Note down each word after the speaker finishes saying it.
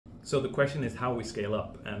So the question is how we scale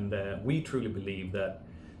up, and we truly believe that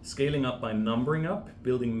scaling up by numbering up,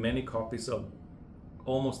 building many copies of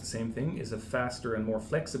almost the same thing, is a faster and more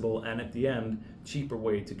flexible and at the end cheaper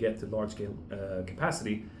way to get to large scale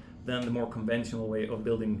capacity than the more conventional way of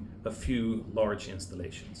building a few large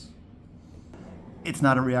installations. It's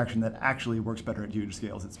not a reaction that actually works better at huge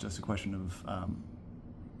scales. It's just a question of I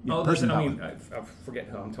forget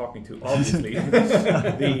who I'm talking to, obviously.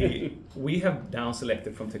 We have down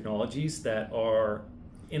selected from technologies that are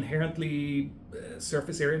inherently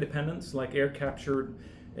surface area dependent, like air capture.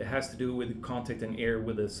 It has to do with contacting air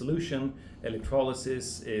with a solution.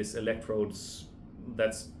 Electrolysis is electrodes.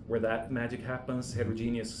 That's where that magic happens.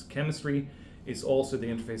 Heterogeneous chemistry is also the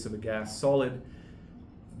interface of a gas solid.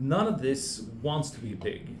 None of this wants to be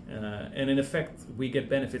big, and in effect we get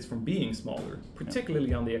benefits from being smaller,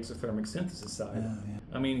 particularly on the exothermic synthesis side.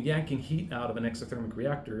 I mean, yanking heat out of an exothermic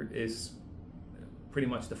reactor is pretty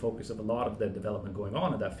much the focus of a lot of the development going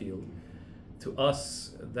on in that field. To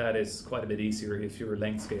us, that is quite a bit easier if your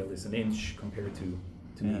length scale is an inch compared to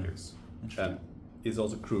meters. And it's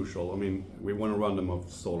also crucial. I mean, we want to run them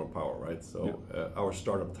off solar power, right? So our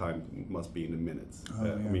startup time must be in the minutes.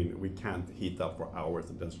 I mean, we can't heat up for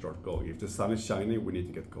hours and then start going. If the sun is shining, we need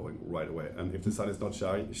to get going right away. And if the sun is not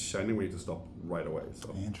shining, we need to stop right away.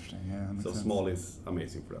 So interesting. Yeah. So small is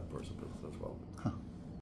amazing for that purpose as well. Huh.